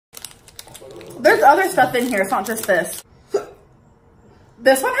There's other stuff in here. It's not just this.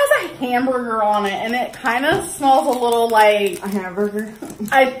 This one has a hamburger on it, and it kind of smells a little like a hamburger.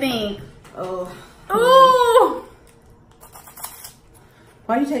 I think. Oh. Oh.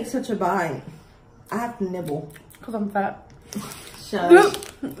 Why do you take such a bite? I have to nibble. Because I'm fat. Shush.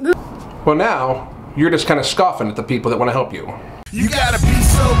 Well, now you're just kind of scoffing at the people that want to help you. You gotta be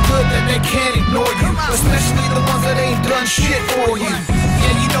so good that they can't ignore you, especially the ones that ain't done shit for you.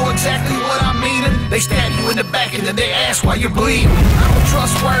 Yeah, you know exactly what I mean. They stab you in the back and then they ask why you're bleeding. I don't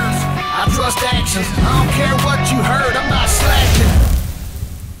trust words, I trust actions. I don't care what you heard, I'm not slacking.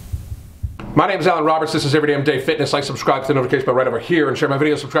 My name is Alan Roberts. This is Everyday Fitness. Like, subscribe to the notification bell right over here, and share my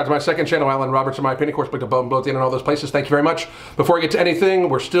videos. Subscribe to my second channel, Alan Roberts, in my opinion. Of course, click the button below at the end and all those places. Thank you very much. Before I get to anything,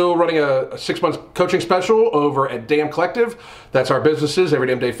 we're still running a 6-month coaching special over at Damn Collective. That's our businesses,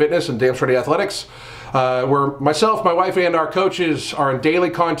 Everyday Fitness and Damn Shreddy Athletics. Where myself, my wife, and our coaches are in daily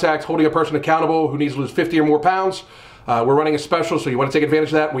contact, holding a person accountable who needs to lose 50 or more pounds. We're running a special, so you want to take advantage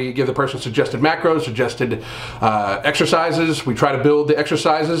of that. We give the person suggested macros, suggested exercises. We try to build the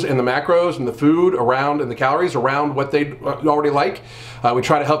exercises and the macros and the food around and the calories around what they already like. We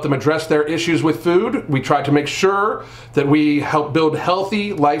try to help them address their issues with food. We try to make sure that we help build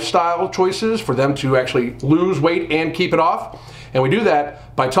healthy lifestyle choices for them to actually lose weight and keep it off. And we do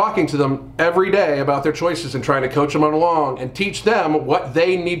that by talking to them every day about their choices and trying to coach them on along and teach them what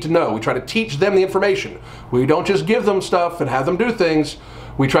they need to know. We try to teach them the information. We don't just give them stuff and have them do things.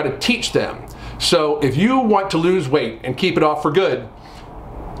 We try to teach them. So if you want to lose weight and keep it off for good,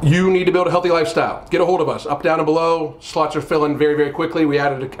 you need to build a healthy lifestyle. Get a hold of us. Up, down, and below. Slots are filling very, very quickly. We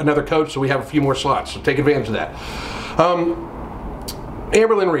added another coach, so we have a few more slots. So take advantage of that.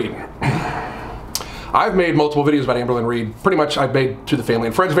 Amberlynn Reid. I've made multiple videos about Amberlynn Reid. Pretty much I've made to the family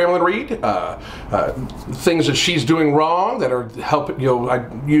and friends of Amberlynn Reid. Things that she's doing wrong that are helping, I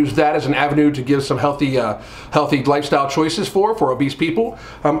use that as an avenue to give some healthy lifestyle choices for obese people.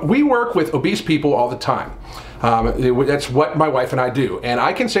 We work with obese people all the time. That's what my wife and I do. And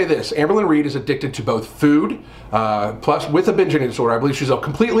I can say this, Amberlynn Reid is addicted to both food, plus with a binge eating disorder. I believe she's a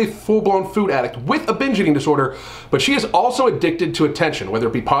completely full-blown food addict with a binge eating disorder, but she is also addicted to attention, whether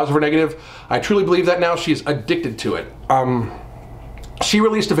it be positive or negative. I truly believe that now. She's addicted to it. She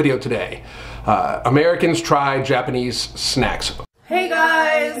released a video today. Americans try Japanese snacks. Hey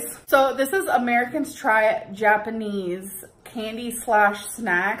guys! So this is Americans Try Japanese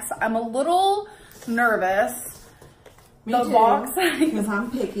candy/snacks. I'm a little nervous. Me the too, box because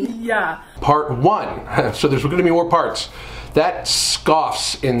I'm picky. Yeah. Part 1. So there's going to be more parts. That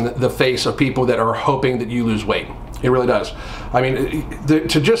scoffs in the face of people that are hoping that you lose weight. It really does. I mean,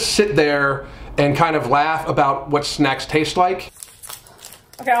 to just sit there and kind of laugh about what snacks taste like.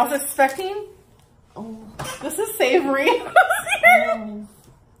 Okay, I was expecting. Oh, this is savory. Oh.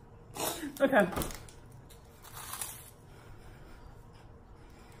 Okay.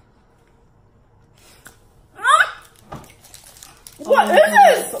 What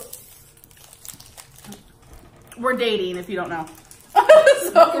is this? We're dating, if you don't know.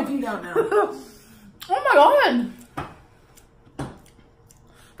 If you don't know. Oh my god.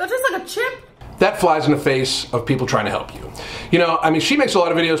 That's just like a chip. That flies in the face of people trying to help you. I mean, she makes a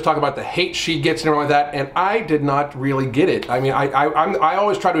lot of videos talking about the hate she gets and everything like that, and I did not really get it. I mean, I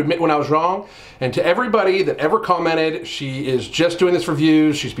always try to admit when I was wrong, and to everybody that ever commented, she is just doing this for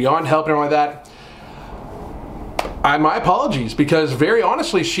views, she's beyond help and everything like that, my apologies, because very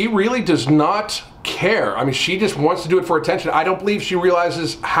honestly, she really does not care. I mean, she just wants to do it for attention. I don't believe she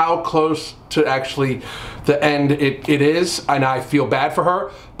realizes how close to actually the end it is, and I feel bad for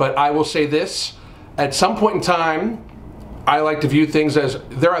her. But I will say this, at some point in time, I like to view things as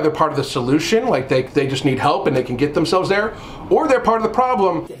they're either part of the solution, like they just need help and they can get themselves there, or they're part of the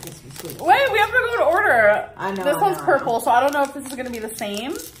problem. Wait, we have to go to order. I know. This one's purple, so I don't know if this is going to be the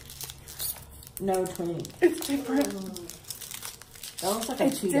same. No, twink. It's different. That looks like a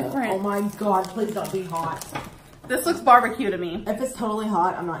Cheeto. Different. Oh my god, please don't be hot. This looks barbecue to me. If it's totally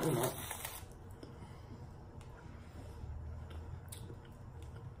hot, I'm not eating it.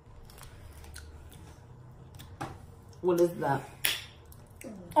 What is that?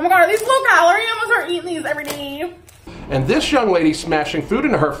 Oh my god, are these low calorie? I'm gonna start eating these every day. And this young lady smashing food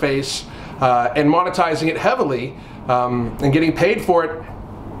into her face and monetizing it heavily and getting paid for it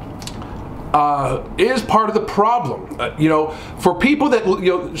is part of the problem. For people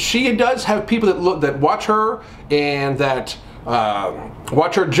that, she does have people that watch her and that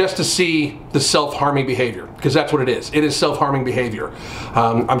watch her just to see the self-harming behavior, because that's what it is. It is self-harming behavior.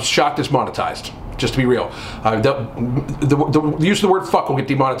 I'm shocked it's monetized. just to be real. The use of the word fuck will get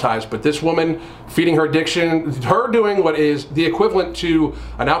demonetized, but this woman feeding her addiction, her doing what is the equivalent to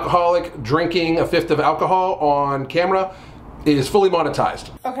an alcoholic drinking a fifth of alcohol on camera, is fully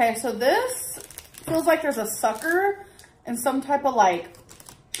monetized. Okay, so this feels like there's a sucker and some type of like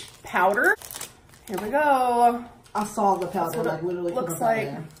powder. Here we go. I saw the powder, like literally looks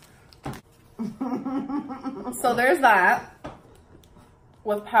like. There. So there's that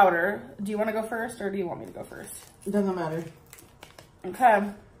with powder. Do you want to go first, or do you want me to go first? It doesn't matter. Okay.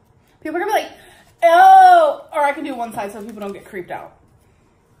 People are gonna be like, oh, or I can do one side so people don't get creeped out.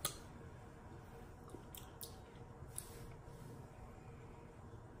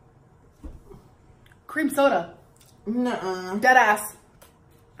 Cream soda. Nuh-uh. Dead ass.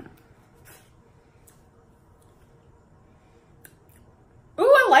 Ooh,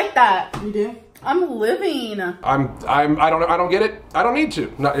 I like that. You do? I'm living. I don't get it. I don't need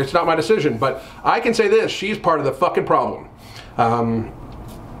to. It's not my decision. But I can say this: she's part of the fucking problem. I'm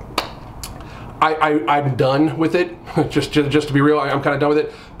done with it. just to be real, I'm kind of done with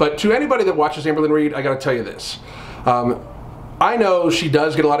it. But to anybody that watches Amberlynn Reid, I got to tell you this. I know she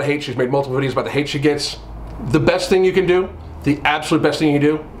does get a lot of hate. She's made multiple videos about the hate she gets. The best thing you can do, the absolute best thing you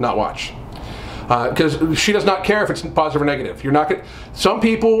can do, not watch. Because she does not care if it's positive or negative. You're not gonna, some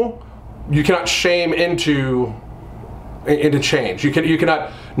people you cannot shame into change. You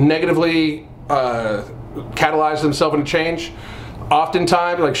cannot negatively catalyze themselves into change.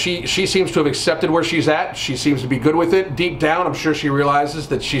 Oftentimes, like she seems to have accepted where she's at. She seems to be good with it. Deep down, I'm sure she realizes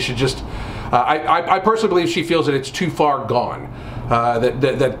that she should just. I personally believe she feels that it's too far gone.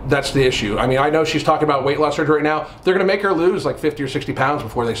 That's the issue. I mean, I know she's talking about weight loss surgery right now. They're going to make her lose like 50 or 60 pounds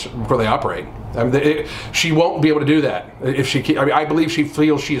before they operate. I mean, she won't be able to do that if she. I mean, I believe she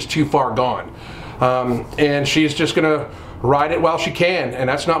feels she is too far gone, and she's just going to ride it while she can, and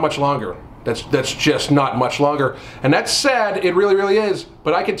that's not much longer. That's just not much longer, and that's sad. It really, really is.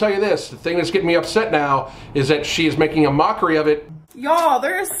 But I can tell you this: the thing that's getting me upset now is that she is making a mockery of it. Y'all,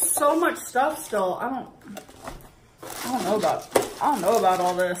 there is so much stuff still. I don't know about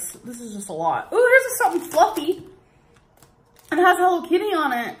all this. This is just a lot. Ooh, here's something fluffy. It has Hello Kitty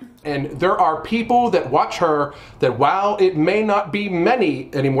on it. And there are people that watch her that, while it may not be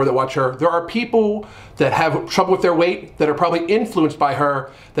many anymore that watch her, there are people that have trouble with their weight, that are probably influenced by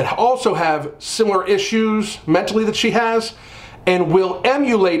her, that also have similar issues mentally that she has, and will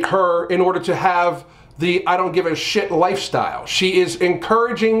emulate her in order to have the I don't give a shit lifestyle. She is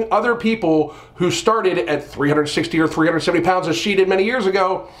encouraging other people who started at 360 or 370 pounds as she did many years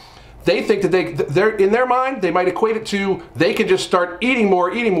ago. They think that they're in their mind, they might equate it to they can just start eating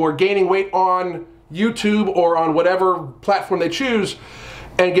more, gaining weight on YouTube or on whatever platform they choose,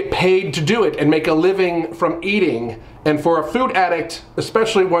 and get paid to do it and make a living from eating. And for a food addict,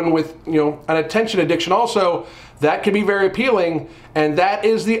 especially one with, you know, an attention addiction also, that can be very appealing, and that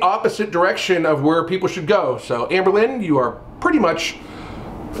is the opposite direction of where people should go. So Amberlynn, you are pretty much,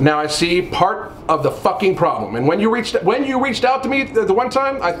 now I see, part of the fucking problem. And when you reached out to me the one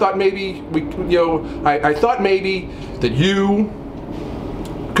time, I thought maybe I thought maybe that you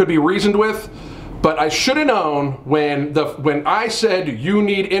could be reasoned with. But I should have known when I said you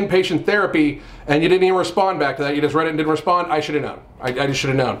need inpatient therapy and you didn't even respond back to that. You just read it and didn't respond. I should have known. I just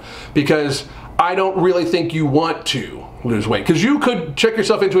should have known, because I don't really think you want to lose weight. Because you could check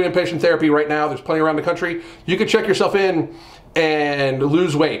yourself into an inpatient therapy right now. There's plenty around the country. You could check yourself in and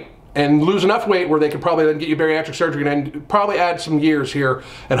lose weight, and lose enough weight where they could probably then get you bariatric surgery and probably add some years here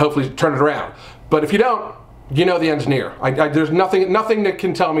and hopefully turn it around. But if you don't, you know the end's near. There's nothing that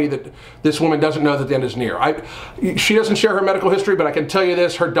can tell me that this woman doesn't know that the end is near. She doesn't share her medical history, but I can tell you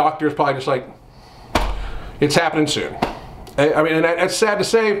this: her doctor is probably just like, it's happening soon. I mean, and it's sad to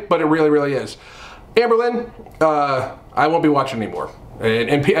say, but it really, really is. Amberlynn, I won't be watching anymore.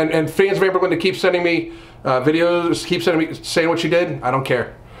 And fans of Amberlynn to keep sending me videos, keep sending me saying what she did. I don't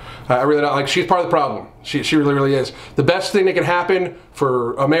care. I really don't. Like, she's part of the problem. She really, really is. The best thing that can happen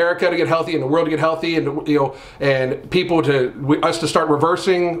for America to get healthy and the world to get healthy, and and people us to start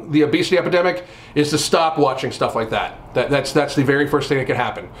reversing the obesity epidemic, is to stop watching stuff like that. That's the very first thing that can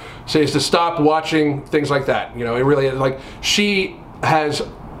happen. So is to stop watching things like that. You know, it really is. Like, she has.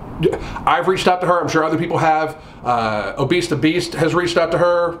 I've reached out to her. I'm sure other people have. Obese the Beast has reached out to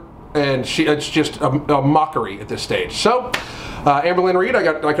her, and it's just a mockery at this stage. So. Amberlynn Reid,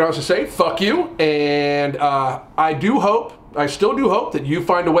 I can also say, fuck you, and I still do hope that you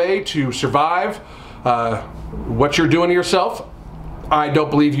find a way to survive what you're doing to yourself. I don't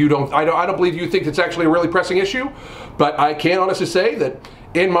believe you think it's actually a really pressing issue, but I can honestly say that,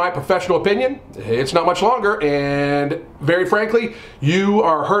 in my professional opinion, it's not much longer, and very frankly, you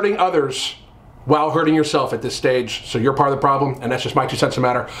are hurting others while hurting yourself at this stage. So you're part of the problem, and that's just my 2 cents a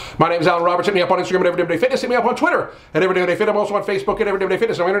matter. My name is Alan Roberts. Hit me up on Instagram at EverydayFitness. Hit me up on Twitter at EverydayFitness. I'm also on Facebook at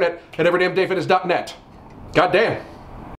EverydayFitness. On the internet at EverydayFitness.net. God damn.